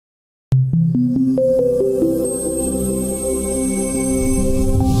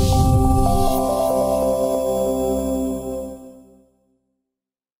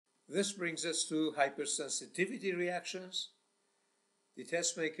This brings us to hypersensitivity reactions. The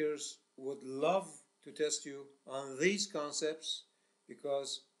test makers would love to test you on these concepts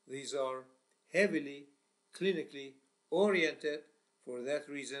because these are heavily clinically oriented. For that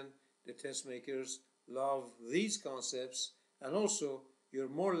reason, the test makers love these concepts, and also you're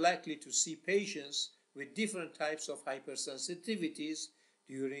more likely to see patients with different types of hypersensitivities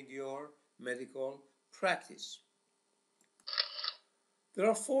during your medical practice. There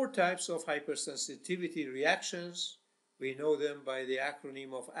are 4 types of hypersensitivity reactions. We know them by the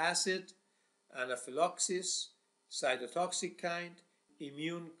acronym of acid, anaphylaxis, cytotoxic kind,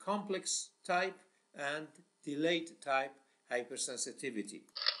 immune complex type, and delayed type hypersensitivity.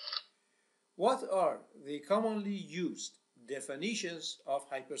 What are the commonly used definitions of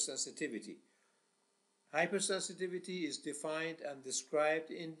hypersensitivity? Hypersensitivity is defined and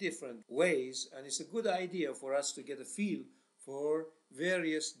described in different ways, and it's a good idea for us to get a feel for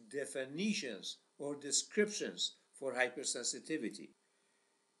various definitions or descriptions for hypersensitivity.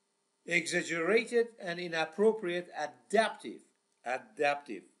 Exaggerated and inappropriate adaptive,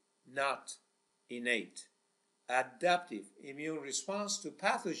 not innate, adaptive immune response to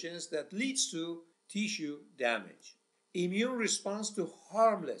pathogens that leads to tissue damage. Immune response to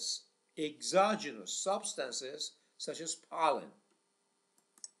harmless exogenous substances such as pollen.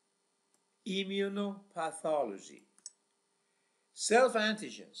 Immunopathology.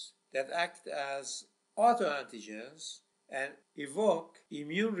 Self-antigens that act as autoantigens and evoke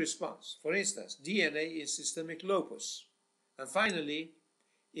immune response. For instance, DNA in systemic lupus. And finally,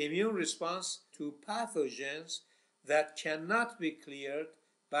 immune response to pathogens that cannot be cleared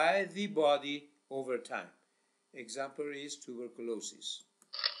by the body over time. Example is tuberculosis.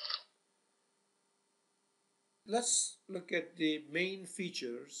 Let's look at the main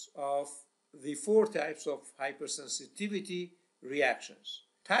features of the 4 types of hypersensitivity reactions.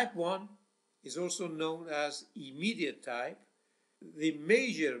 Type 1 is also known as immediate type. The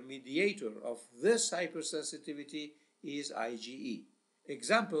major mediator of this hypersensitivity is IgE.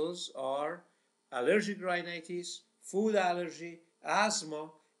 Examples are allergic rhinitis, food allergy,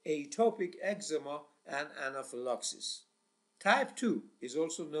 asthma, atopic eczema, and anaphylaxis. Type 2 is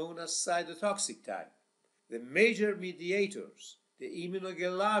also known as cytotoxic type. The major mediators, the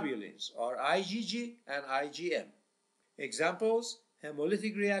immunoglobulins, are IgG and IgM. Examples: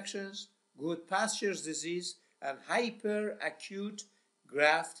 hemolytic reactions, Goodpasture's disease, and hyperacute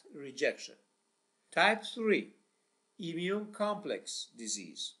graft rejection. Type 3, immune complex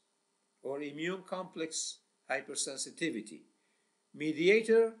disease or immune complex hypersensitivity.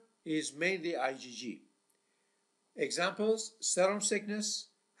 Mediator is mainly IgG. Examples: serum sickness,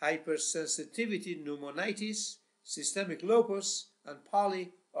 hypersensitivity pneumonitis, systemic lupus, and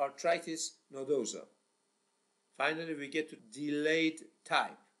polyarthritis nodosa. Finally, we get to delayed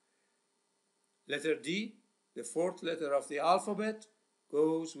type. Letter D, the 4th letter of the alphabet,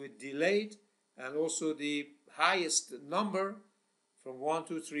 goes with delayed, and also the highest number from 1,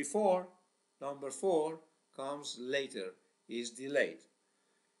 2, 3, 4, number 4 comes later, is delayed.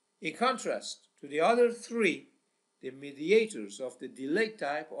 In contrast to the other 3, the mediators of the delayed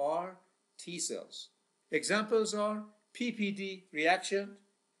type are T cells. Examples are PPD reaction,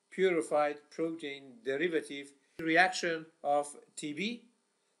 purified protein derivative reaction of TB,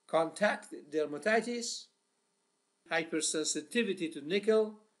 contact dermatitis, hypersensitivity to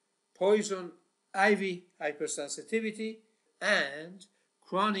nickel, poison ivy hypersensitivity, and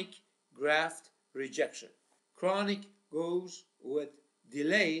chronic graft rejection. Chronic goes with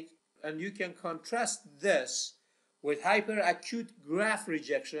delayed, and you can contrast this with hyperacute graft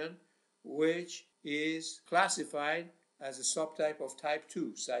rejection, which is classified as a subtype of type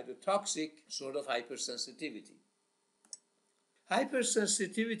 2, cytotoxic sort of hypersensitivity.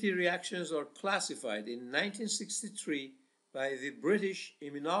 Hypersensitivity reactions are classified in 1963 by the British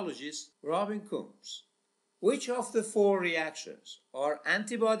immunologist Robin Coombs. Which of the 4 reactions are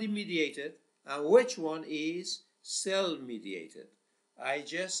antibody-mediated and which one is cell-mediated? I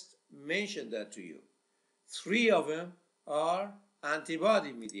just mentioned that to you. 3 of them are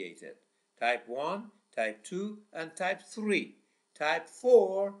antibody-mediated: type 1, type 2, and type 3. Type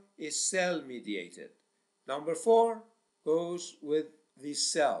 4 is cell-mediated. Number 4 goes with the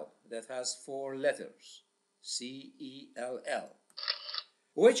cell that has 4 letters, C-E-L-L.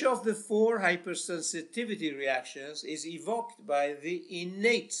 Which of the 4 hypersensitivity reactions is evoked by the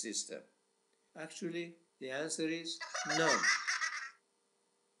innate system? Actually, the answer is none.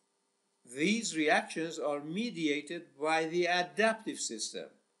 These reactions are mediated by the adaptive system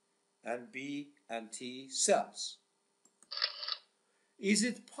and B and T cells. Is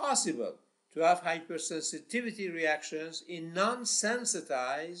it possible to have hypersensitivity reactions in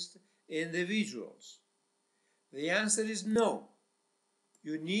non-sensitized individuals? The answer is no.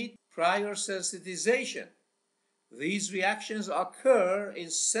 You need prior sensitization. These reactions occur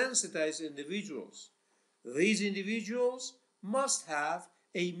in sensitized individuals. These individuals must have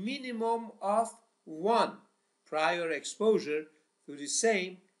a minimum of 1 prior exposure to the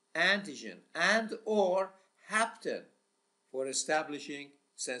same antigen and or hapten for establishing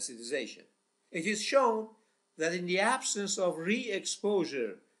sensitization. It is shown that in the absence of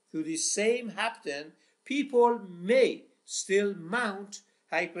re-exposure to the same hapten, people may still mount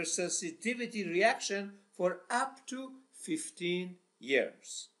hypersensitivity reaction for up to 15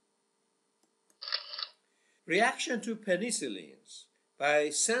 years. Reaction to penicillins by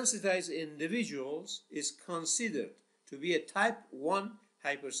sensitized individuals is considered to be a type 1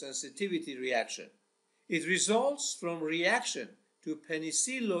 hypersensitivity reaction. It results from reaction to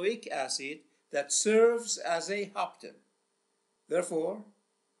penicilloic acid that serves as a hapten. Therefore,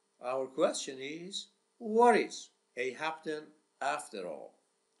 our question is, what is a hapten after all?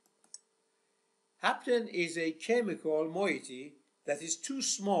 Hapten is a chemical moiety that is too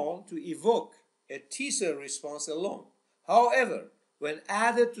small to evoke a T-cell response alone. However, when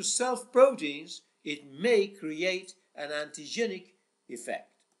added to self-proteins, it may create an antigenic effect.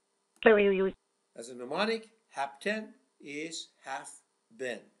 As a mnemonic, hapten is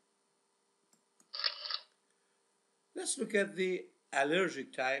half-ben. Let's look at the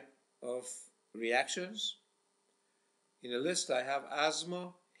allergic type of reactions. In the list I have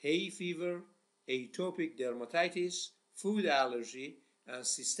asthma, hay fever, atopic dermatitis, food allergy, and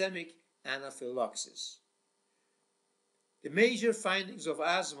systemic anaphylaxis. The major findings of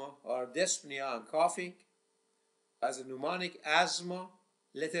asthma are dyspnea and coughing. As a mnemonic, asthma,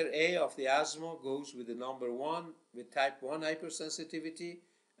 letter A of the asthma goes with the number 1 with type 1 hypersensitivity,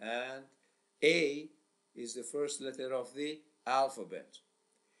 and A is the first letter of the alphabet.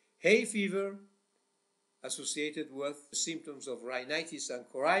 Hay fever associated with symptoms of rhinitis and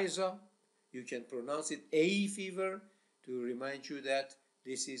coryza. You can pronounce it A fever to remind you that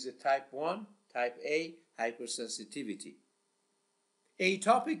this is a type 1, type A hypersensitivity.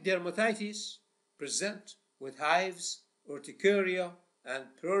 Atopic dermatitis present with hives, urticaria, and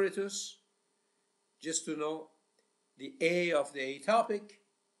pruritus. Just to know, the A of the atopic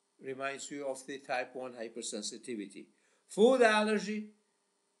reminds you of the type 1 hypersensitivity. Food allergy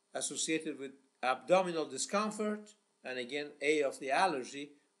associated with abdominal discomfort, and again A of the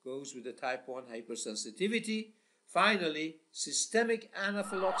allergy goes with the type 1 hypersensitivity. Finally, systemic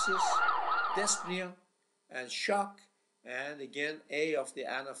anaphylaxis, dyspnea, and shock, and again A of the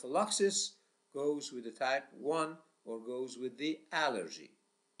anaphylaxis goes with the type 1 or goes with the allergy.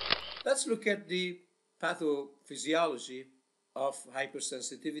 Let's look at the pathophysiology of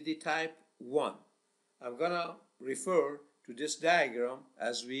hypersensitivity type 1. I'm going to refer to this diagram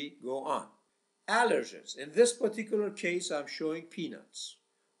as we go on. Allergens, in this particular case I'm showing peanuts,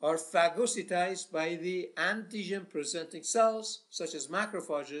 are phagocytized by the antigen-presenting cells such as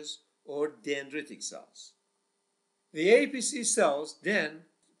macrophages or dendritic cells. The APC cells then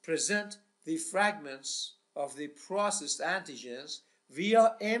present the fragments of the processed antigens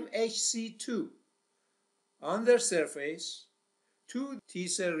via MHC2 on their surface to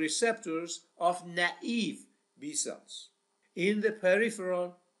T-cell receptors of naive B cells in the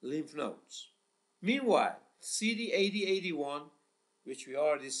peripheral lymph nodes. Meanwhile, CD8081, which we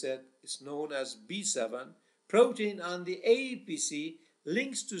already said is known as B7, protein on the APC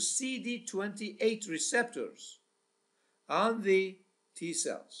links to CD28 receptors on the T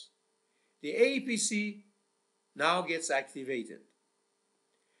cells. The APC now gets activated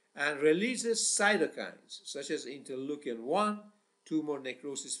and releases cytokines such as interleukin-1, tumor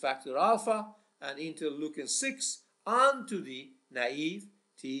necrosis factor alpha, and interleukin-6 onto the naive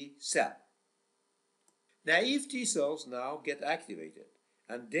T cell. Naive T cells now get activated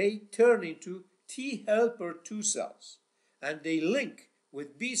and they turn into T helper 2 cells, and they link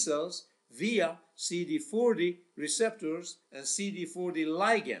with B cells via CD40 receptors and CD40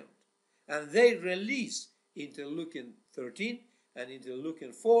 ligand, and they release interleukin-13 and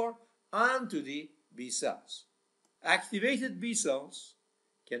interleukin-4 onto the B cells. Activated B cells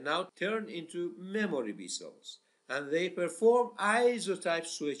can now turn into memory B cells, and they perform isotype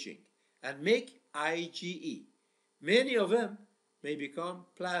switching and make IgE. Many of them may become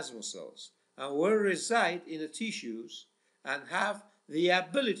plasma cells and will reside in the tissues and have the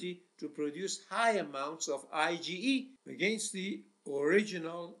ability to produce high amounts of IgE against the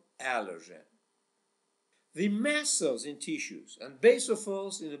original allergen. The mast cells in tissues and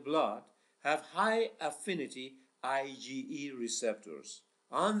basophils in the blood have high affinity IgE receptors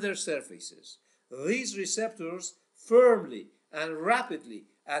on their surfaces. These receptors firmly and rapidly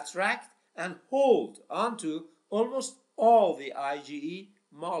attract and hold onto almost all the IgE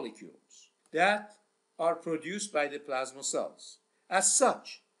molecules that are produced by the plasma cells. As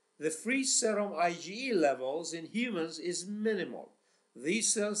such, the free serum IgE levels in humans is minimal.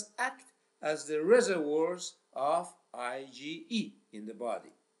 These cells act as the reservoirs of IgE in the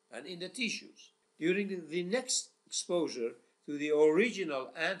body and in the tissues. During the next exposure to the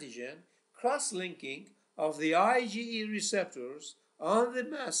original antigen, cross-linking of the IgE receptors on the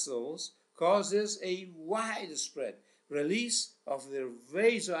mast cells causes a widespread release of their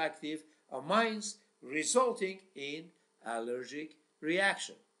vasoactive amines, resulting in allergic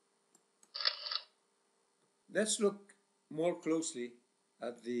reaction. Let's look more closely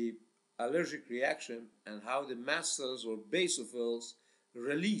at the allergic reaction and how the mast cells or basophils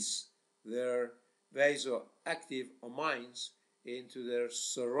release their vasoactive amines into their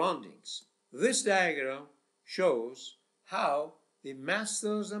surroundings. This diagram shows how the mast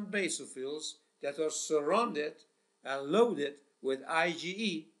cells and basophils that are surrounded and loaded with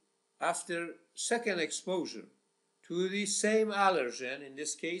IgE after second exposure to the same allergen. In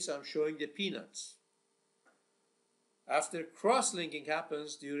this case, I'm showing the peanuts. After cross-linking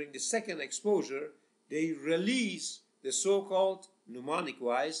happens during the second exposure, they release the so-called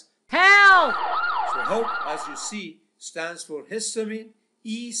mnemonic-wise HELP! So HELP, as you see, stands for histamine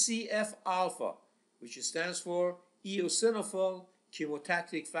ECF alpha, which stands for eosinophil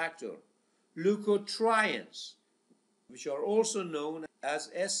chemotactic factor. Leukotrienes, which are also known as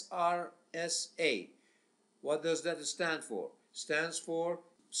SRSA. What does that stand for? Stands for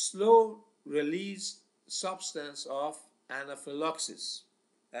slow release substance of anaphylaxis.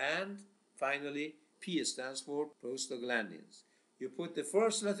 And finally, P stands for prostaglandins. You put the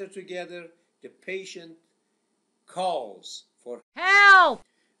first letter together, the patient calls for HELP!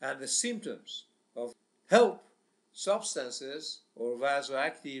 And the symptoms of HELP substances or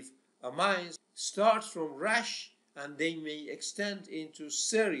vasoactive amines start from rash, and they may extend into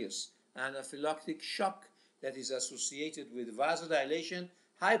serious anaphylactic shock that is associated with vasodilation,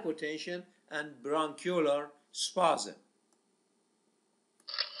 hypotension, and bronchial spasm.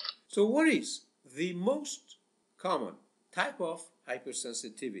 So what is the most common type of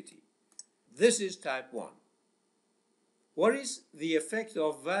hypersensitivity? This is type 1. What is the effect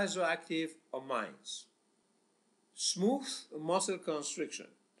of vasoactive amines? Smooth muscle constriction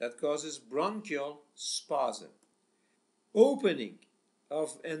that causes bronchial spasm. Opening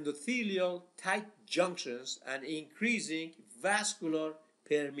of endothelial tight junctions and increasing vascular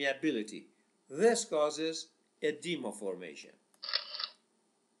permeability. This causes edema formation.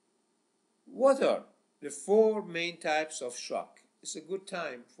 What are the 4 main types of shock? It's a good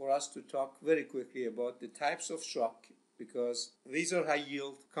time for us to talk very quickly about the types of shock, because these are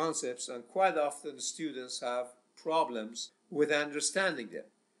high-yield concepts and quite often students have problems with understanding them.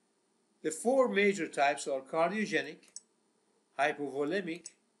 The 4 major types are cardiogenic, hypovolemic,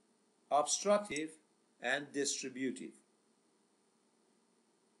 obstructive, and distributive.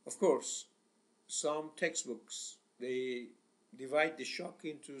 Of course, some textbooks, they divide the shock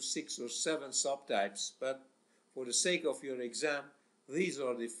into 6 or 7 subtypes, but for the sake of your exam, these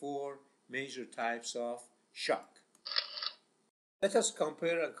are the 4 major types of shock. Let us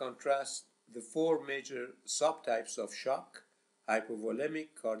compare and contrast the 4 major subtypes of shock: hypovolemic,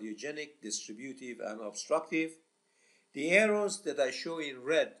 cardiogenic, distributive, and obstructive. The arrows that I show in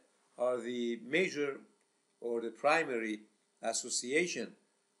red are the major or the primary association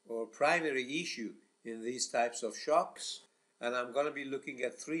or primary issue in these types of shocks. And I'm going to be looking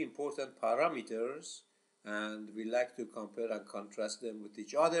at 3 important parameters, and we like to compare and contrast them with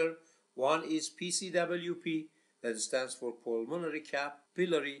each other. One is PCWP, that stands for pulmonary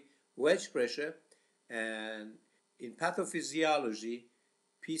capillary wedge pressure, and in pathophysiology,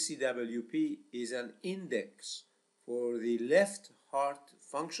 PCWP is an index for the left heart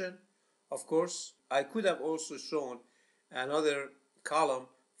function. Of course, I could have also shown another column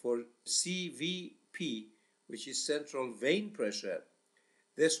for CVP, which is central vein pressure.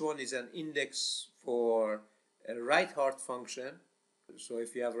 This one is an index for a right heart function. So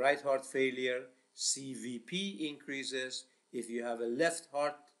if you have right heart failure, CVP increases. If you have a left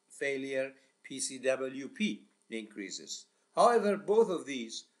heart failure, PCWP increases. However, both of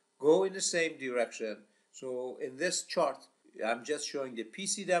these go in the same direction. So in this chart, I'm just showing the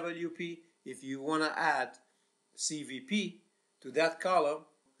PCWP. If you want to add CVP to that column,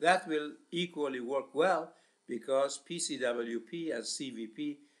 that will equally work well, because PCWP and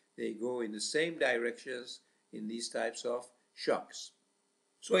CVP, they go in the same directions in these types of shocks.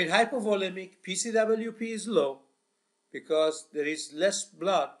 So in hypovolemic, PCWP is low because there is less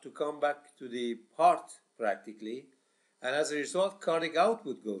blood to come back to the heart practically, and as a result, cardiac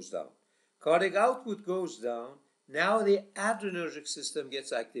output goes down. Cardiac output goes down, now the adrenergic system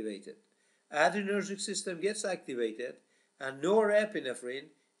gets activated. Adrenergic system gets activated, and norepinephrine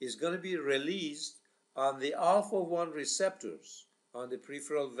is going to be released on the alpha-1 receptors on the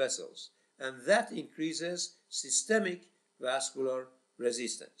peripheral vessels, and that increases systemic vascular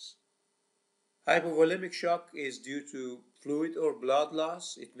resistance. Hypovolemic shock is due to fluid or blood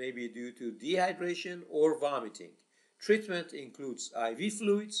loss. It may be due to dehydration or vomiting. Treatment includes IV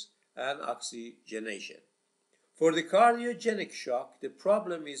fluids and oxygenation. For the cardiogenic shock, the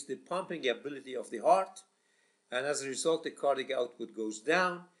problem is the pumping ability of the heart, and as a result, the cardiac output goes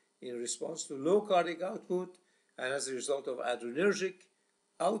down in response to low cardiac output, and as a result of adrenergic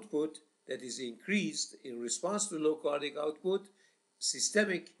output that is increased in response to low cardiac output,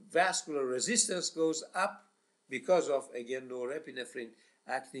 systemic vascular resistance goes up because of, again, norepinephrine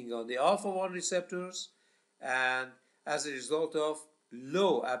acting on the alpha-1 receptors, and as a result of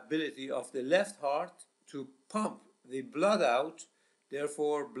low ability of the left heart to pump the blood out,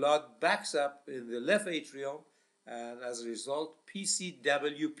 therefore blood backs up in the left atrium, and as a result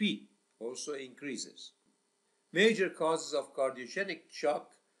PCWP also increases. Major causes of cardiogenic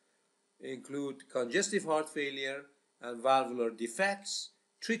shock include congestive heart failure and valvular defects.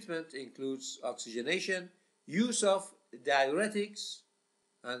 Treatment includes oxygenation, use of diuretics,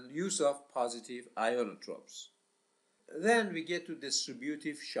 and use of positive ionotropes. Then we get to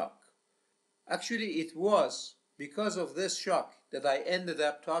distributive shock. Actually, it was because of this shock that I ended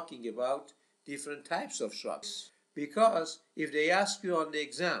up talking about different types of shocks. Because if they ask you on the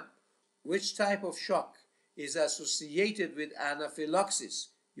exam which type of shock is associated with anaphylaxis,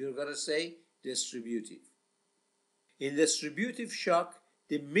 you're going to say distributive. In distributive shock,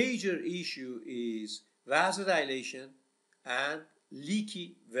 the major issue is vasodilation and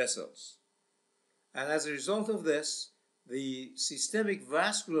leaky vessels. And as a result of this, the systemic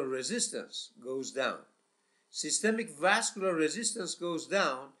vascular resistance goes down. Systemic vascular resistance goes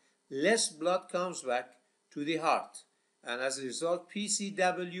down, less blood comes back to the heart, and as a result,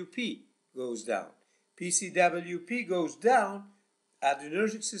 PCWP goes down. PCWP goes down,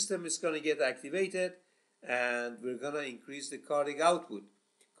 adrenergic system is going to get activated, and we're going to increase the cardiac output.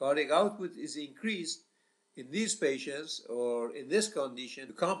 Cardiac output is increased in these patients or in this condition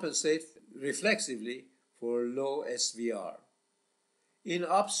to compensate reflexively for low SVR. In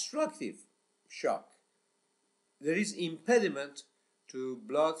obstructive shock, there is impediment to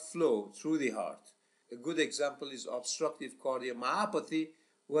blood flow through the heart. A good example is obstructive cardiomyopathy,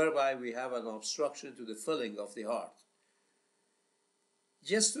 whereby we have an obstruction to the filling of the heart.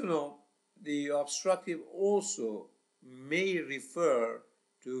 Just to know, the obstructive also may refer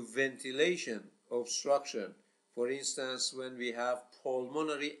to ventilation obstruction, for instance, when we have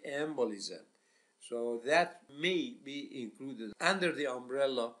pulmonary embolism. So that may be included under the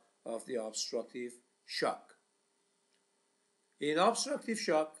umbrella of the obstructive shock. In obstructive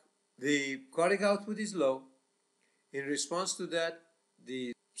shock, the cardiac output is low. In response to that,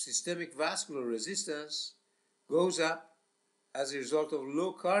 the systemic vascular resistance goes up. As a result of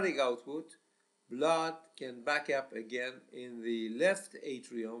low cardiac output, blood can back up again in the left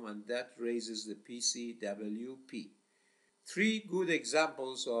atrium, and that raises the PCWP. Three good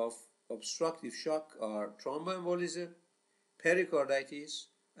examples of obstructive shock are thromboembolism, pericarditis,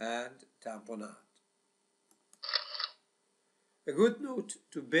 and tamponade. A good note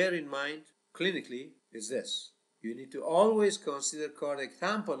to bear in mind clinically is this: you need to always consider cardiac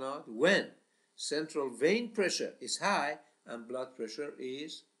tamponade when central vein pressure is high and blood pressure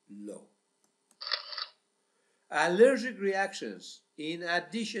is low. Allergic reactions, in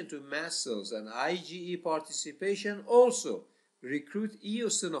addition to mast cells and IgE participation, also recruit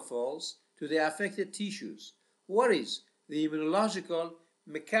eosinophils to the affected tissues. What is the immunological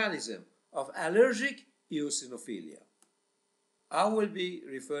mechanism of allergic eosinophilia? I will be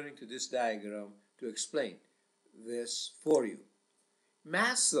referring to this diagram to explain this for you.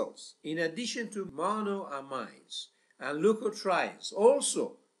 Mast cells, in addition to monoamines and leukotrienes,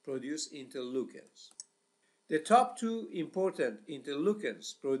 also produce interleukins. The top two important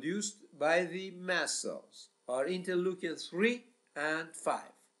interleukins produced by the mast cells are interleukin 3 and 5.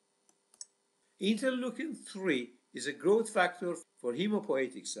 Interleukin 3 is a growth factor for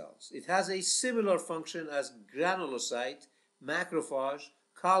hematopoietic cells. It has a similar function as granulocyte, macrophage,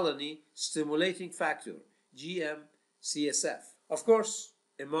 colony stimulating factor, GM-CSF. Of course,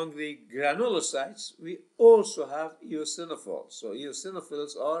 among the granulocytes, we also have eosinophils. So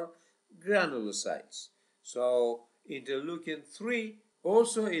eosinophils are granulocytes. So interleukin 3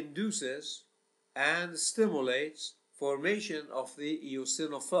 also induces and stimulates formation of the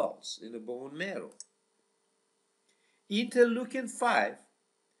eosinophils in the bone marrow. Interleukin-5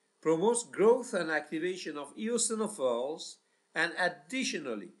 promotes growth and activation of eosinophils and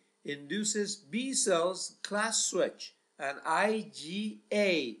additionally induces B cells class switch and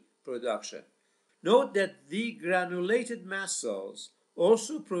IgA production. Note that the granulated mast cells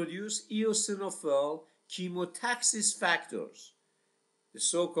also produce eosinophil chemotaxis factors, the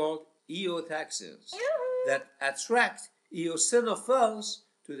so-called eotaxins, that attract eosinophils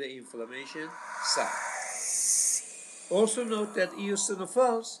to the inflammation site. Also note that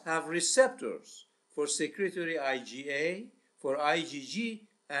eosinophils have receptors for secretory IgA, for IgG,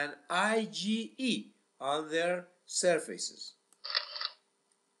 and IgE on their surfaces.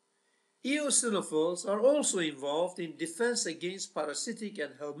 Eosinophils are also involved in defense against parasitic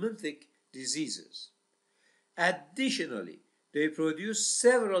and helminthic diseases. Additionally, they produce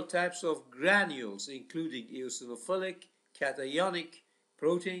several types of granules, including eosinophilic cationic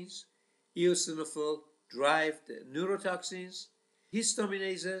proteins, eosinophil-derived neurotoxins,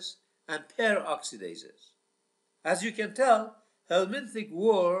 histaminases, and peroxidases. As you can tell, helminthic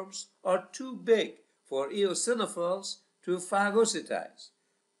worms are too big for eosinophils to phagocytize.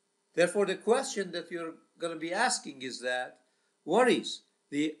 Therefore, the question that you're going to be asking is that, what is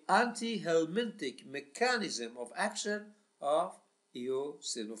the anti-helminthic mechanism of action of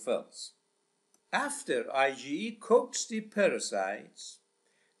eosinophils? After IgE coats the parasites,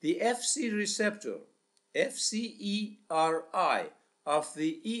 the Fc receptor, FCERI, of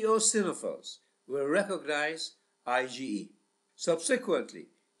the eosinophils will recognize IgE. Subsequently,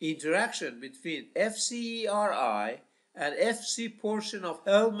 interaction between FCERI and Fc portion of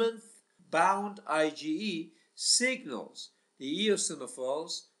helminth-bound IgE signals the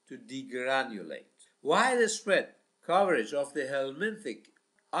eosinophils to degranulate. Widespread coverage of the helminthic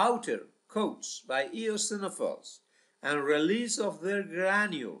outer coats by eosinophils and release of their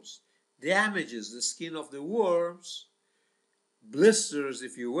granules damages the skin of the worms, blisters,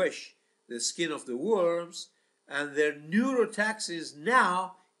 if you wish, the skin of the worms, and their neurotoxins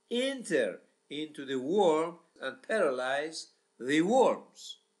now enter into the worm and paralyze the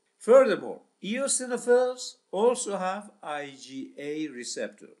worms. Furthermore, eosinophils also have IgA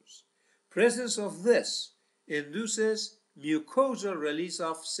receptors. Presence of this induces mucosal release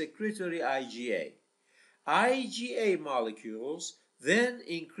of secretory IgA. IgA molecules then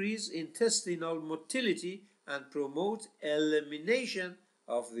increase intestinal motility and promote elimination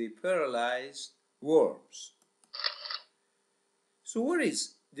of the paralyzed worms. So what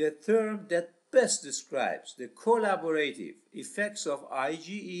is the term that best describes the collaborative effects of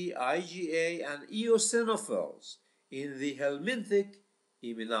IgE, IgA, and eosinophils in the helminthic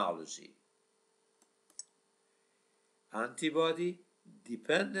immunology?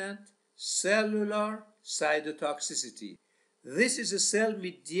 Antibody-dependent cellular cytotoxicity. This is a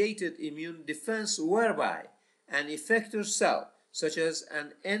cell-mediated immune defense whereby an effector cell, such as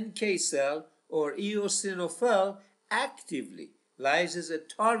an NK cell or eosinophil, actively lyses a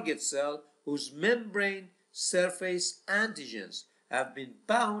target cell whose membrane surface antigens have been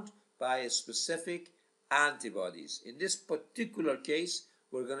bound by specific antibodies. In this particular case,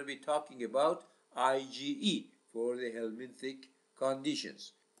 we're going to be talking about IgE for the helminthic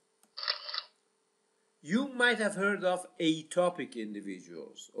conditions. You might have heard of atopic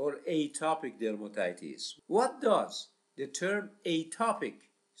individuals or atopic dermatitis. What does the term atopic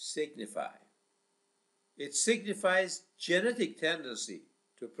signify? It signifies genetic tendency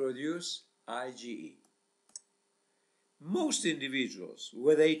to produce IgE. Most individuals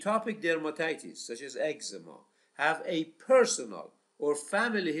with atopic dermatitis, such as eczema, have a personal or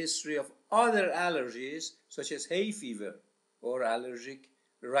family history of other allergies, such as hay fever or allergic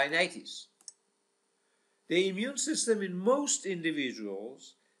rhinitis. The immune system in most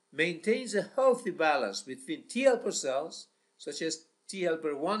individuals maintains a healthy balance between T helper cells, such as T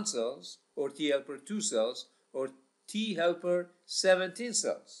helper 1 cells or T helper 2 cells or T helper 17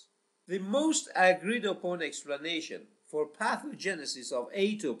 cells. The most agreed upon explanation for pathogenesis of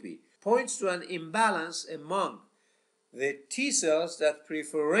atopy points to an imbalance among the T cells that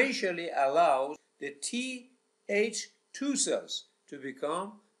preferentially allows the Th2 cells to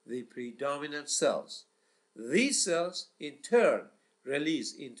become the predominant cells. These cells, in turn,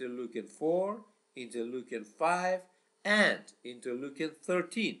 release interleukin-4, interleukin-5, and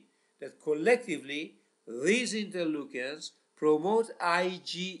interleukin-13, that collectively, these interleukins promote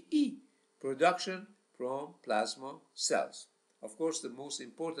IgE production from plasma cells. Of course, the most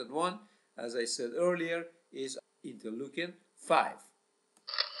important one, as I said earlier, is interleukin-5.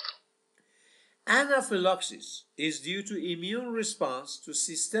 Anaphylaxis is due to immune response to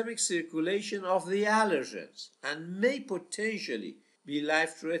systemic circulation of the allergens and may potentially be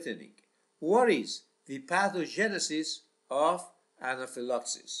life-threatening. What is the pathogenesis of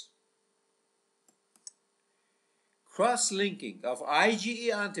anaphylaxis. Cross-linking of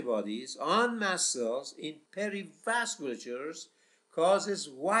IgE antibodies on mast cells in perivasculatures causes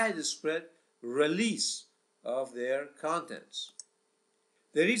widespread release of their contents.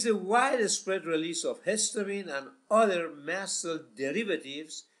 There is a widespread release of histamine and other mast cell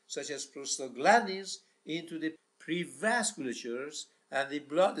derivatives such as prostaglandins into the prevasculatures and the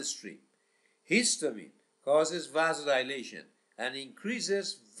bloodstream. Histamine causes vasodilation and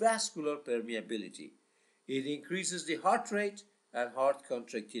increases vascular permeability. It increases the heart rate and heart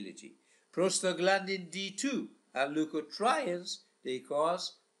contractility. Prostaglandin D2 and leukotrienes, they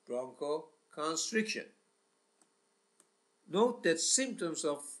cause bronchoconstriction. Note that symptoms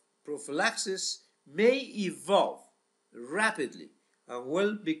of prophylaxis may evolve rapidly and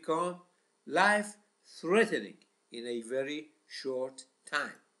will become life-threatening in a very short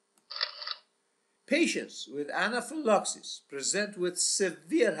time. Patients with anaphylaxis present with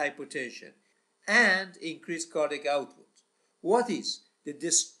severe hypotension and increased cardiac output. What is the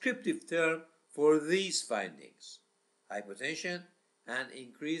descriptive term for these findings? Hypotension and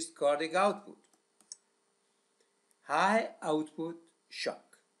increased cardiac output. High output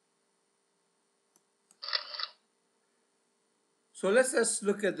shock. So let's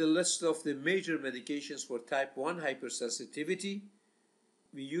look at the list of the major medications for type 1 hypersensitivity.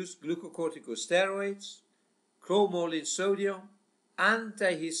 We use glucocorticosteroids, chromoline sodium,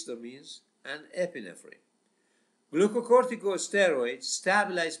 antihistamines, and epinephrine. Glucocorticosteroids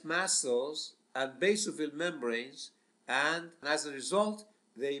stabilize mast cells and basophil membranes, and as a result,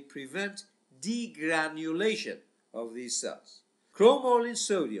 they prevent degranulation of these cells. Chromoline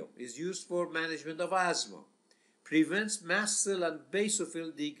sodium is used for management of asthma, prevents mast cell and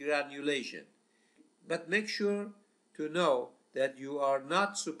basophil degranulation. But make sure to know that you are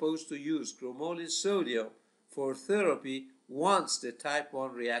not supposed to use chromoline sodium for therapy once the type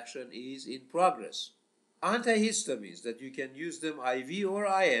 1 reaction is in progress. Antihistamines, that you can use them IV or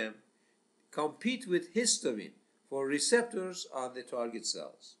IM, compete with histamine for receptors on the target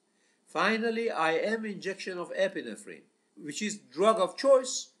cells. Finally, IM injection of epinephrine, which is drug of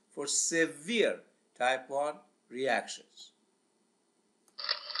choice for severe type 1 reactions.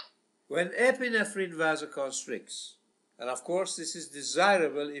 When epinephrine vasoconstricts, and of course this is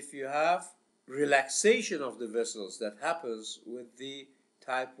desirable if you have relaxation of the vessels that happens with the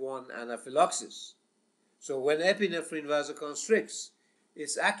type 1 anaphylaxis. So when epinephrine vasoconstricts,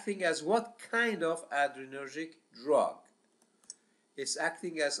 it's acting as what kind of adrenergic drug? It's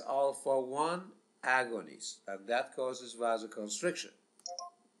acting as alpha-1 agonist, and that causes vasoconstriction.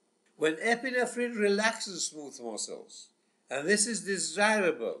 When epinephrine relaxes smooth muscles, and this is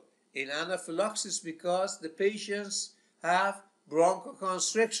desirable in anaphylaxis because the patients have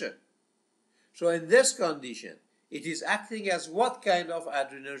bronchoconstriction. So in this condition, it is acting as what kind of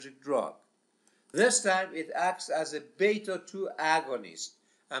adrenergic drug? This time it acts as a beta-2 agonist,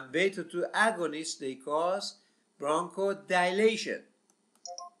 and beta-2 agonists, they cause bronchodilation.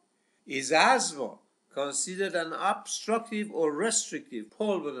 Is asthma considered an obstructive or restrictive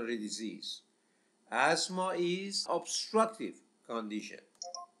pulmonary disease? Asthma is obstructive condition.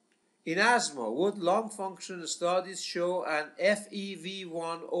 In asthma, would lung function studies show an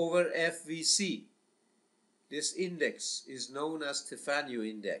FEV1 over FVC? This index is known as Stefano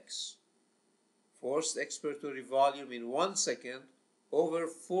index. Forced expiratory volume in 1 second over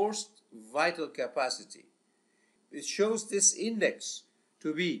forced vital capacity. It shows this index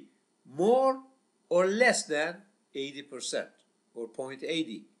to be more or less than 80% or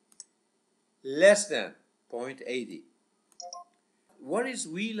 0.80. Less than 0.80. What is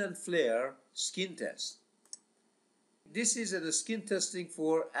wheal and flare skin test? This is a skin testing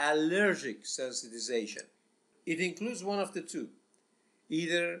for allergic sensitization. It includes one of the two,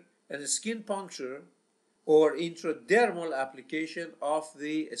 either a skin puncture or intradermal application of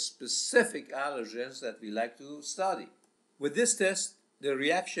the specific allergens that we like to study. With this test, the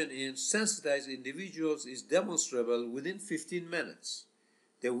reaction in sensitized individuals is demonstrable within 15 minutes.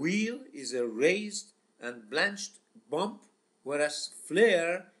 The wheal is a raised and blanched bump, whereas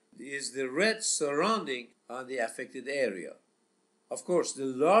flare is the red surrounding on the affected area. Of course, the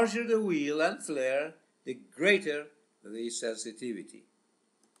larger the wheal and flare, the greater the sensitivity.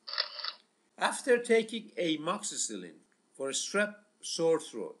 After taking amoxicillin for a strep sore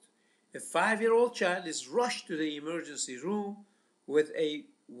throat, a 5-year-old child is rushed to the emergency room with a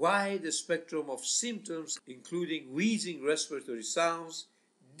wide spectrum of symptoms, including wheezing respiratory sounds,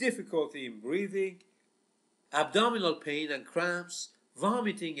 difficulty in breathing, abdominal pain and cramps,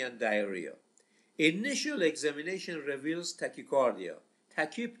 vomiting and diarrhea. Initial examination reveals tachycardia,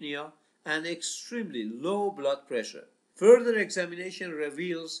 tachypnea, and extremely low blood pressure. Further examination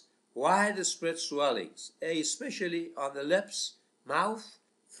reveals widespread swellings, especially on the lips, mouth,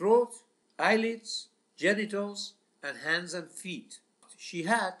 throat, eyelids, genitals, and hands and feet. She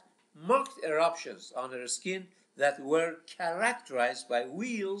had marked eruptions on her skin that were characterized by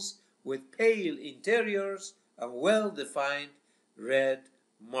wheals with pale interiors and well-defined red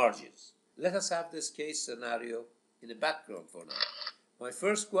margins. Let us have this case scenario in the background for now. My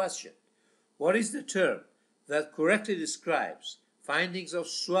first question: what is the term that correctly describes findings of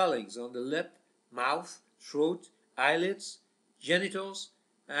swellings on the lip, mouth, throat, eyelids, genitals,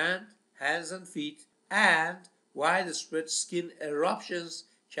 and hands and feet, and widespread skin eruptions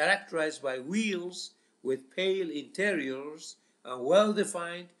characterized by wheals with pale interiors and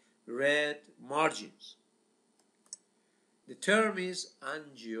well-defined red margins? The term is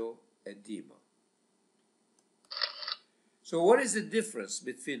angioedema. So what is the difference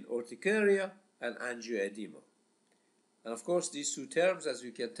between urticaria and angioedema? And of course, these two terms, as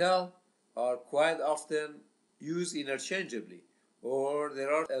you can tell, are quite often used interchangeably, or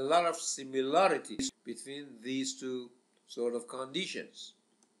there are a lot of similarities between these two sort of conditions.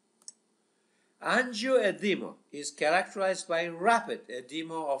 Angioedema is characterized by rapid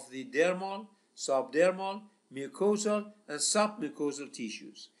edema of the dermal, subdermal, mucosal, and submucosal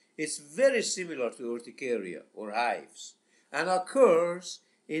tissues. It's very similar to urticaria or hives and occurs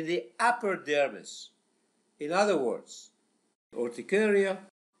in the upper dermis. In other words, urticaria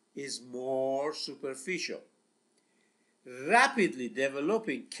is more superficial. Rapidly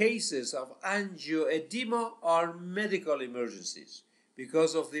developing cases of angioedema are medical emergencies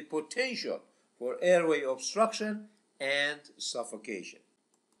because of the potential for airway obstruction and suffocation.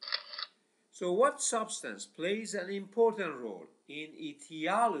 So what substance plays an important role in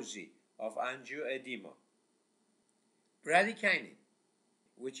etiology of angioedema? Bradykinin,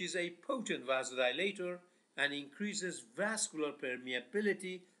 which is a potent vasodilator and increases vascular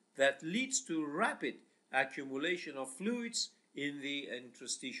permeability that leads to rapid accumulation of fluids in the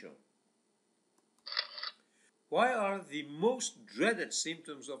interstitium. Why are the most dreaded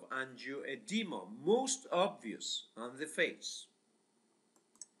symptoms of angioedema most obvious on the face?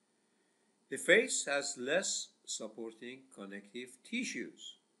 The face has less supporting connective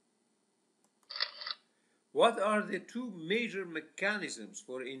tissues. What are the two major mechanisms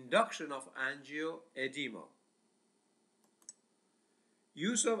for induction of angioedema?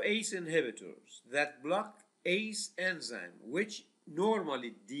 Use of ACE inhibitors that block ACE enzyme, which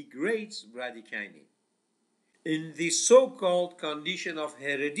normally degrades bradykinin. In the so-called condition of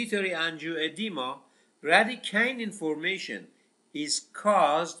hereditary angioedema, bradykinin formation is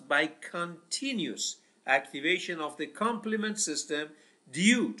caused by continuous activation of the complement system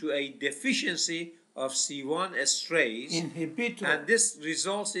due to a deficiency of C1 esterase inhibitor, and this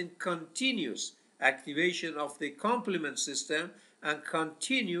results in continuous activation of the complement system and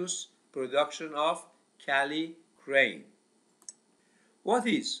continuous production of kallikrein. What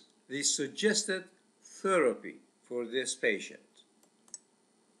is the suggested therapy for this patient?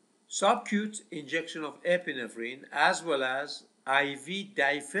 Subcutaneous injection of epinephrine as well as IV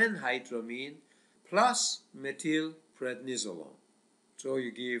diphenhydramine plus methylprednisolone. So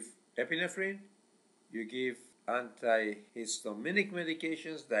you give epinephrine, you give antihistaminic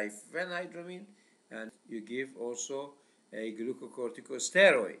medications, diphenhydramine, and you give also a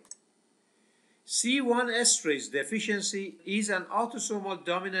glucocorticosteroid. C1 esterase deficiency is an autosomal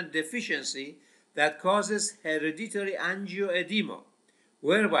dominant deficiency that causes hereditary angioedema,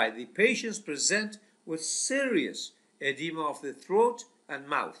 whereby the patients present with serious edema of the throat and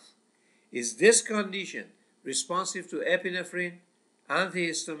mouth. Is this condition responsive to epinephrine,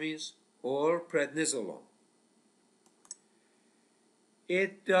 antihistamines, or prednisolone?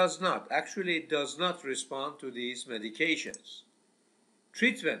 It does not. Actually, it does not respond to these medications.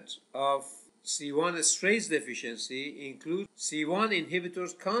 Treatment of C1 esterase deficiency includes C1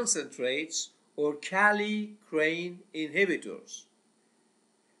 inhibitors concentrates or kallikrein inhibitors.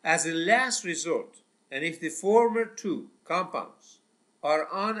 As a last resort, and if the former two compounds are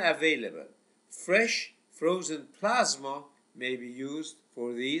unavailable, fresh frozen plasma may be used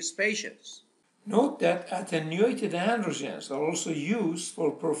for these patients. Note that attenuated androgens are also used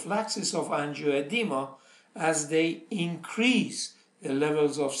for prophylaxis of angioedema as they increase the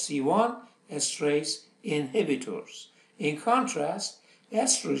levels of C1 esterase inhibitors. In contrast,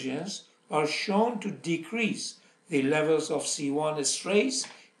 estrogens are shown to decrease the levels of C1 esterase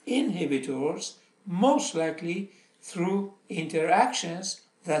inhibitors, most likely through interactions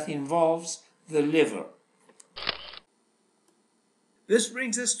that involves the liver. This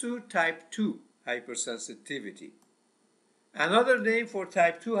brings us to type 2 hypersensitivity. Another name for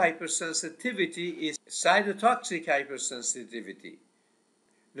type 2 hypersensitivity is cytotoxic hypersensitivity.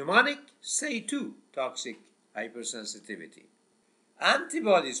 Mnemonic, say 2, toxic hypersensitivity.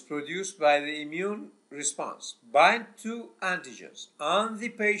 Antibodies produced by the immune response bind to antigens on the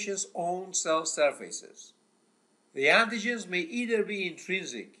patient's own cell surfaces. The antigens may either be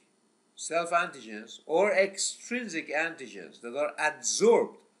intrinsic self-antigens or extrinsic antigens that are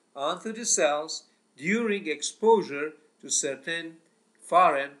adsorbed onto the cells during exposure to certain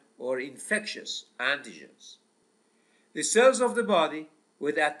foreign or infectious antigens. The cells of the body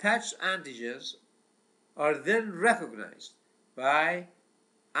with attached antigens are then recognized by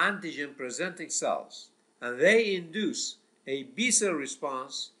antigen-presenting cells, and they induce a B-cell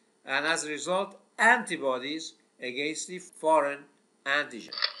response and, as a result, antibodies against the foreign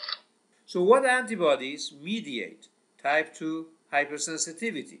antigen. So what antibodies mediate type 2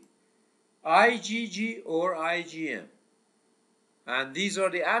 hypersensitivity? IgG or IgM. And these are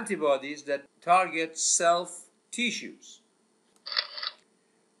the antibodies that target self-tissues.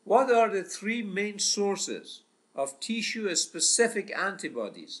 What are the three main sources of tissue-specific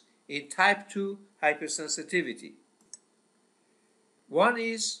antibodies in type 2 hypersensitivity? One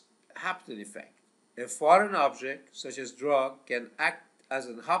is hapten effect. A foreign object, such as drug, can act as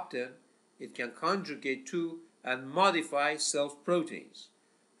an hapten. It can conjugate to and modify self-proteins.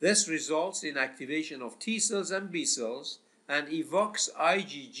 This results in activation of T cells and B cells and evokes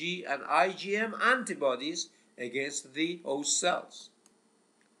IgG and IgM antibodies against the host cells.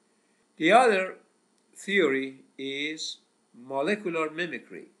 The other theory is molecular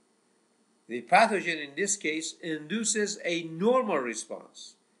mimicry. The pathogen in this case induces a normal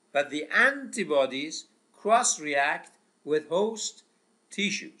response, but the antibodies cross-react with host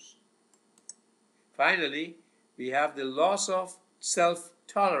tissues. Finally, we have the loss of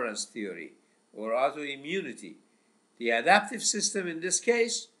self-tolerance theory or autoimmunity. The adaptive system in this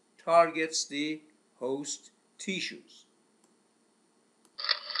case targets the host tissues.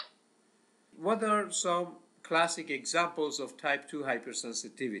 What are some classic examples of type 2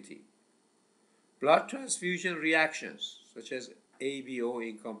 hypersensitivity? Blood transfusion reactions such as ABO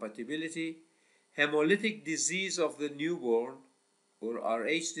incompatibility, hemolytic disease of the newborn or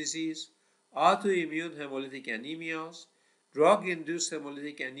Rh disease, autoimmune hemolytic anemias, drug-induced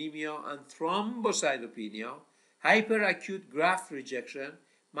hemolytic anemia and thrombocytopenia, hyperacute graft rejection,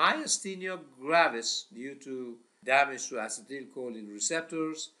 myasthenia gravis due to damage to acetylcholine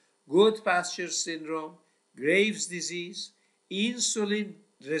receptors, Goodpasture syndrome, Graves' disease,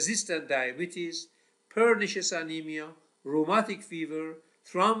 insulin-resistant diabetes, pernicious anemia, rheumatic fever,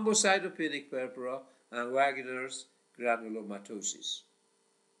 thrombocytopenic purpura, and Wagner's granulomatosis.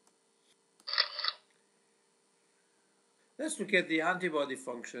 Let's look at the antibody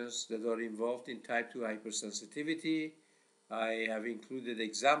functions that are involved in type 2 hypersensitivity. I have included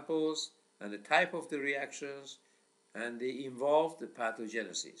examples and the type of the reactions, and they involve the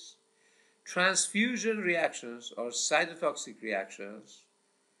pathogenesis. Transfusion reactions are cytotoxic reactions,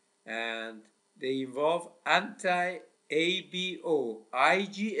 and they involve anti-ABO,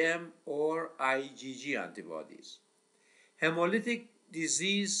 IgM or IgG antibodies. Hemolytic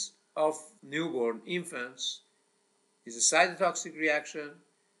disease of newborn infants is a cytotoxic reaction.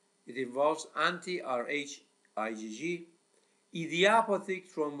 It involves anti-Rh IgG.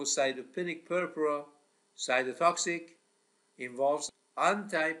 Idiopathic thrombocytopenic purpura, cytotoxic, involves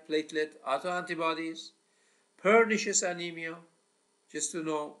anti-platelet autoantibodies. Pernicious anemia, just to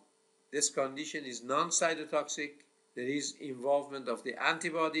know, this condition is non-cytotoxic. There is involvement of the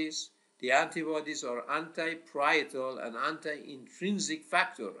antibodies. The antibodies are anti-parietal and anti-intrinsic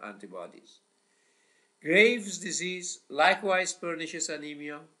factor antibodies. Graves' disease, likewise pernicious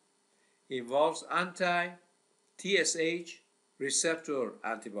anemia, involves anti-TSH receptor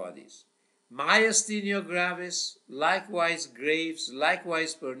antibodies. Myasthenia gravis, likewise Graves,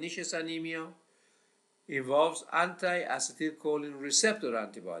 likewise pernicious anemia, involves anti-acetylcholine receptor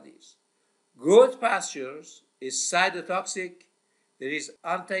antibodies. Goodpastures is cytotoxic. There is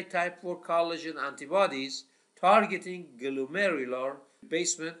anti-type 4 collagen antibodies targeting glomerular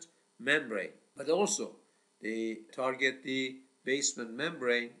basement membrane, but also they target the basement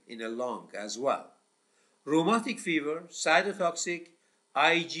membrane in the lung as well. Rheumatic fever, cytotoxic,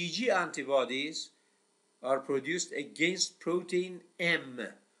 IgG antibodies are produced against protein M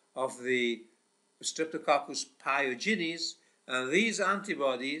of the Streptococcus pyogenes, and these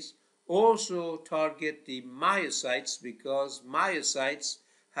antibodies also target the myocytes because myocytes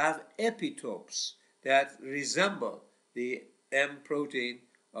have epitopes that resemble the M protein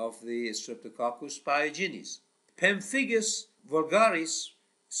of the Streptococcus pyogenes. Pemphigus vulgaris,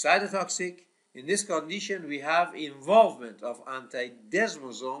 cytotoxic, In this condition, we have involvement of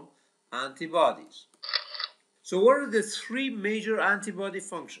anti-desmosome antibodies. So what are the three major antibody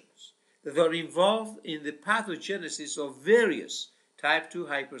functions that are involved in the pathogenesis of various type 2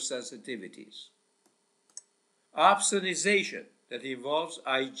 hypersensitivities? Opsonization, that involves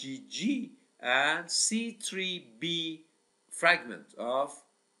IgG and C3b fragment of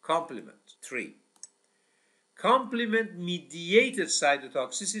complement 3. Complement-mediated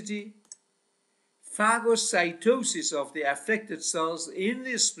cytotoxicity, phagocytosis of the affected cells in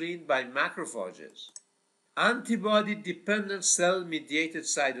the spleen by macrophages, antibody-dependent cell-mediated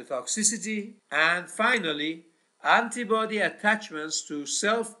cytotoxicity, and finally, antibody attachments to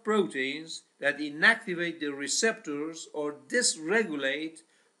self-proteins that inactivate the receptors or dysregulate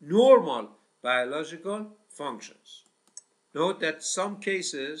normal biological functions. Note that some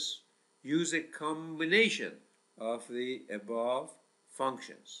cases use a combination of the above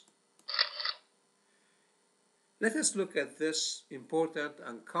functions. Let us look at this important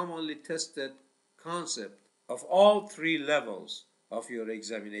and commonly tested concept of all three levels of your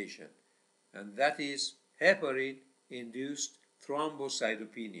examination, and that is heparin-induced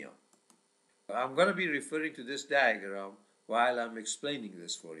thrombocytopenia. I'm going to be referring to this diagram while I'm explaining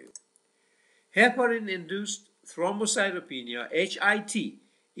this for you. Heparin-induced thrombocytopenia, HIT,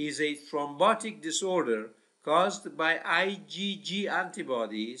 is a thrombotic disorder caused by IgG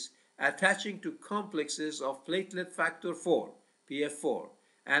antibodies attaching to complexes of platelet factor 4, PF4,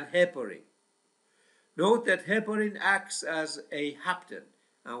 and heparin. Note that heparin acts as a hapten,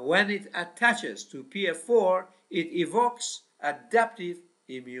 and when it attaches to PF4, it evokes adaptive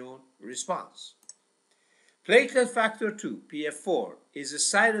immune response. Platelet factor 2, PF4, is a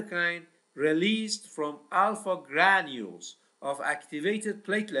cytokine released from alpha granules of activated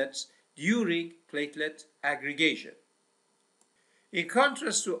platelets during platelet aggregation. In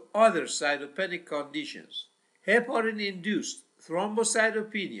contrast to other cytopenic conditions, heparin-induced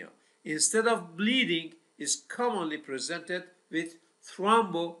thrombocytopenia, instead of bleeding, is commonly presented with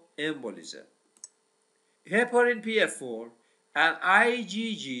thromboembolism. Heparin PF4 and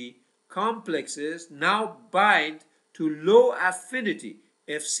IgG complexes now bind to low affinity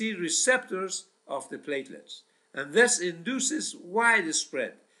Fc receptors of the platelets, and thus induces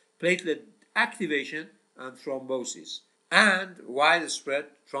widespread platelet activation and thrombosis, and widespread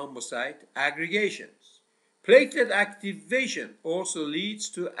thrombocyte aggregations. Platelet activation also leads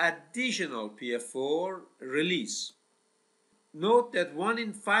to additional PF4 release. Note that 1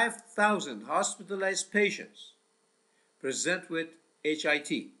 in 5,000 hospitalized patients present with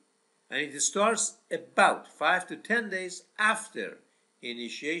HIT, and it starts about 5 to 10 days after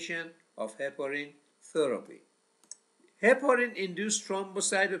initiation of heparin therapy. Heparin-induced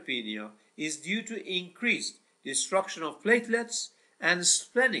thrombocytopenia is due to increased destruction of platelets and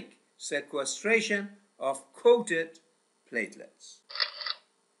splenic sequestration of coated platelets.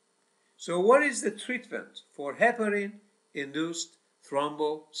 So what is the treatment for heparin-induced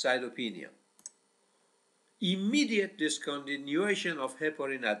thrombocytopenia? Immediate discontinuation of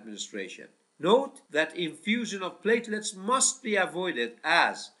heparin administration. Note that infusion of platelets must be avoided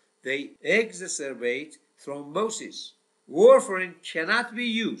as they exacerbate thrombosis. Warfarin cannot be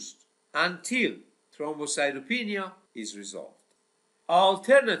used until thrombocytopenia is resolved.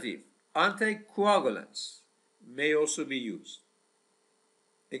 Alternative anticoagulants may also be used.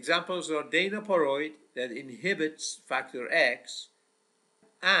 Examples are danaporoid that inhibits factor X,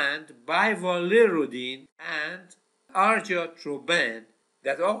 and bivalirudin and argatroban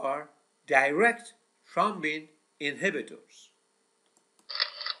that are direct thrombin inhibitors.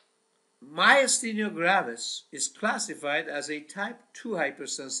 Myasthenia gravis is classified as a type 2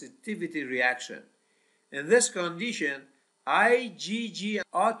 hypersensitivity reaction. In this condition, IgG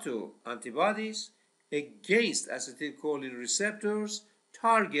autoantibodies against acetylcholine receptors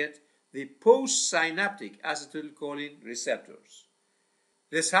target the postsynaptic acetylcholine receptors.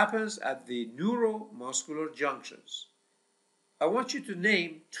 This happens at the neuromuscular junctions. I want you to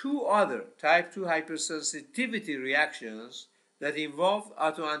name 2 other type 2 hypersensitivity reactions that involve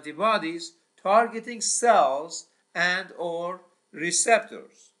autoantibodies targeting cells and or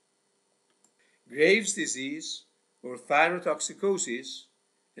receptors. Graves' disease or thyrotoxicosis.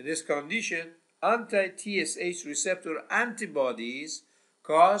 In this condition, anti-TSH receptor antibodies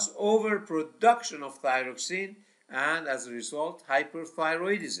cause overproduction of thyroxine and, as a result,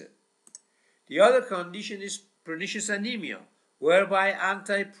 hyperthyroidism. The other condition is pernicious anemia, whereby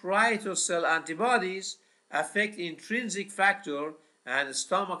anti-parietal cell antibodies affect intrinsic factor and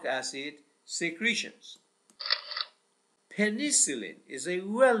stomach acid secretions. Penicillin is a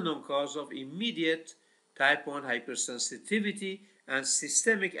well-known cause of immediate type 1 hypersensitivity and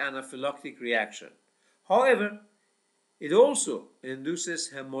systemic anaphylactic reaction. However, it also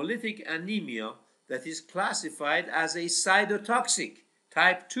induces hemolytic anemia that is classified as a cytotoxic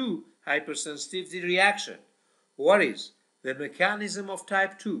type 2 hypersensitivity reaction. What is the mechanism of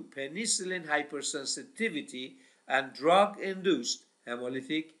type 2 penicillin hypersensitivity and drug-induced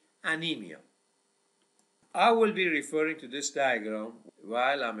hemolytic anemia? I will be referring to this diagram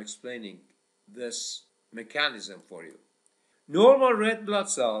while I'm explaining this mechanism for you. Normal red blood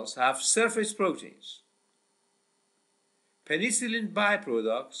cells have surface proteins. Penicillin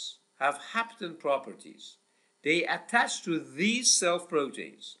byproducts have hapten properties. They attach to these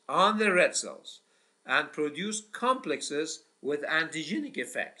self-proteins on the red cells and produce complexes with antigenic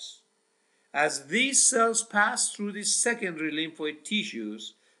effects. As these cells pass through the secondary lymphoid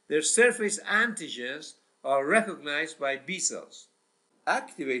tissues, their surface antigens are recognized by B cells.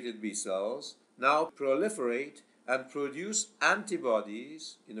 Activated B cells now proliferate and produce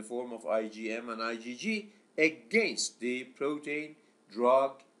antibodies in the form of IgM and IgG against the protein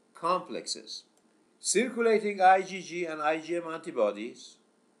drug complexes. Circulating IgG and IgM antibodies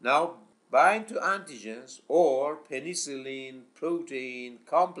now bind to antigens or penicillin protein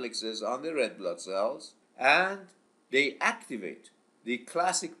complexes on the red blood cells, and they activate the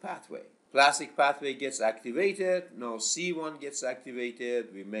classic pathway. Classic pathway gets activated, now C1 gets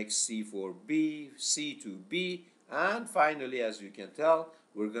activated, we make C4B, C2B, and finally, as you can tell,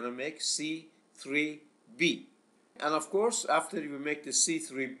 we're going to make C3B. And of course, after we make the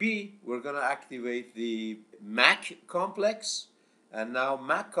C3B, we're going to activate the MAC complex, and now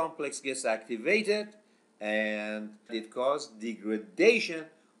MAC complex gets activated, and it causes degradation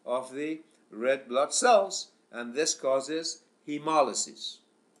of the red blood cells, and this causes hemolysis.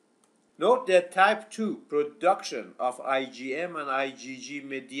 Note that type 2 production of IgM and IgG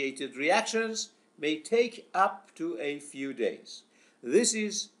mediated reactions may take up to a few days. This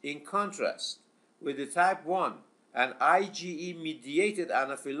is in contrast with the type 1 and IgE mediated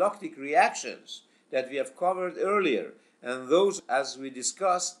anaphylactic reactions that we have covered earlier, and those, as we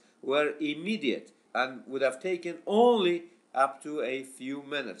discussed, were immediate and would have taken only up to a few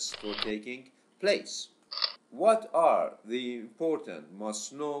minutes for taking place. What are the important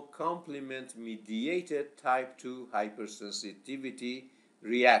must-know complement-mediated type 2 hypersensitivity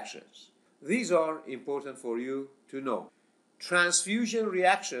reactions? These are important for you to know. Transfusion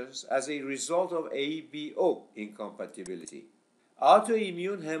reactions as a result of ABO incompatibility,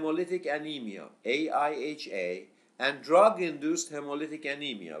 autoimmune hemolytic anemia, AIHA, and drug-induced hemolytic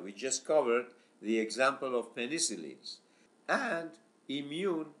anemia, we just covered the example of penicillins, and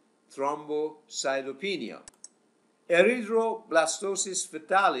immune thrombocytopenia. Erythroblastosis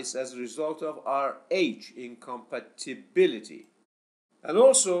fetalis as a result of RH incompatibility, and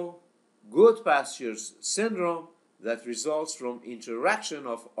also Goodpasture's syndrome that results from interaction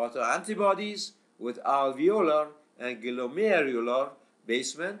of autoantibodies with alveolar and glomerular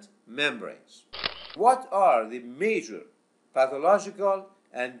basement membranes. What are the major pathological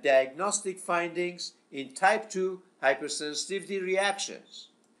and diagnostic findings in type 2 hypersensitivity reactions?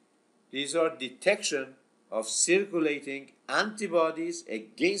 These are detection of circulating antibodies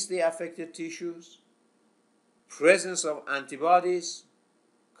against the affected tissues, presence of antibodies,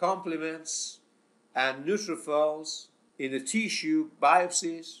 complements, and neutrophils in the tissue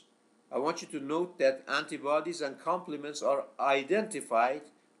biopsies. I want you to note that antibodies and complements are identified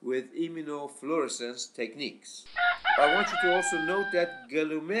with immunofluorescence techniques. I want you to also note that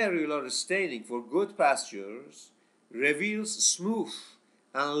glomerular staining for Goodpastures reveals smooth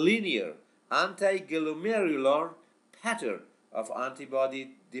and linear anti-glomerular pattern of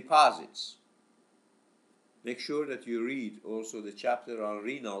antibody deposits. Make sure that you read also the chapter on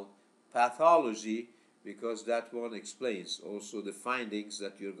renal pathology, because that one explains also the findings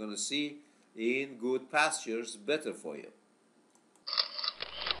that you're going to see in Goodpastures better for you.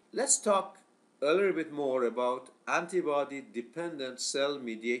 Let's talk a little bit more about antibody-dependent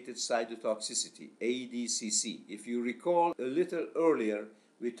cell-mediated cytotoxicity, ADCC. If you recall a little earlier,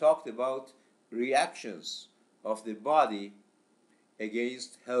 we talked about reactions of the body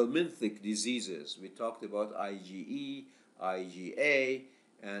against helminthic diseases. We talked about IgE, IgA,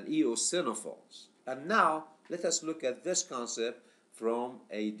 and eosinophils. And now, let us look at this concept from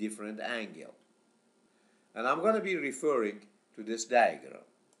a different angle. And I'm going to be referring to this diagram.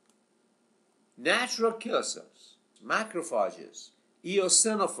 Natural killer cells, macrophages,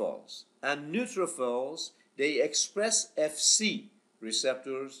 eosinophils, and neutrophils, they express Fc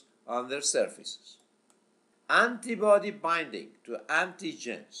receptors on their surfaces. Antibody binding to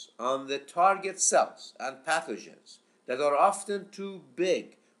antigens on the target cells and pathogens that are often too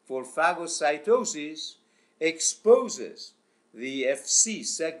big for phagocytosis exposes the Fc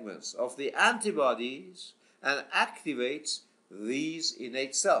segments of the antibodies and activates these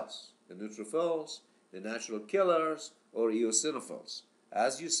innate cells, the neutrophils, the natural killers, or eosinophils,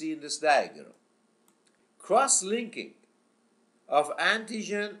 as you see in this diagram. Cross-linking of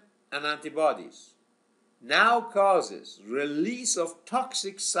antigen and antibodies now causes release of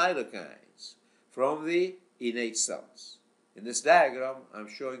toxic cytokines from the innate cells. In this diagram, I'm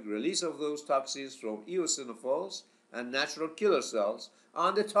showing release of those toxins from eosinophils and natural killer cells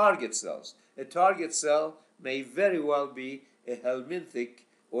on the target cells. A target cell may very well be a helminthic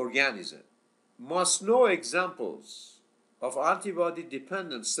organism. Must know examples of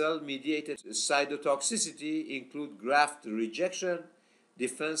antibody-dependent cell-mediated cytotoxicity include graft rejection,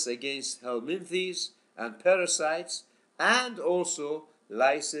 defense against helminthes and parasites, and also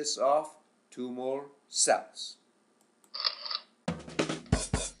lysis of tumor cells.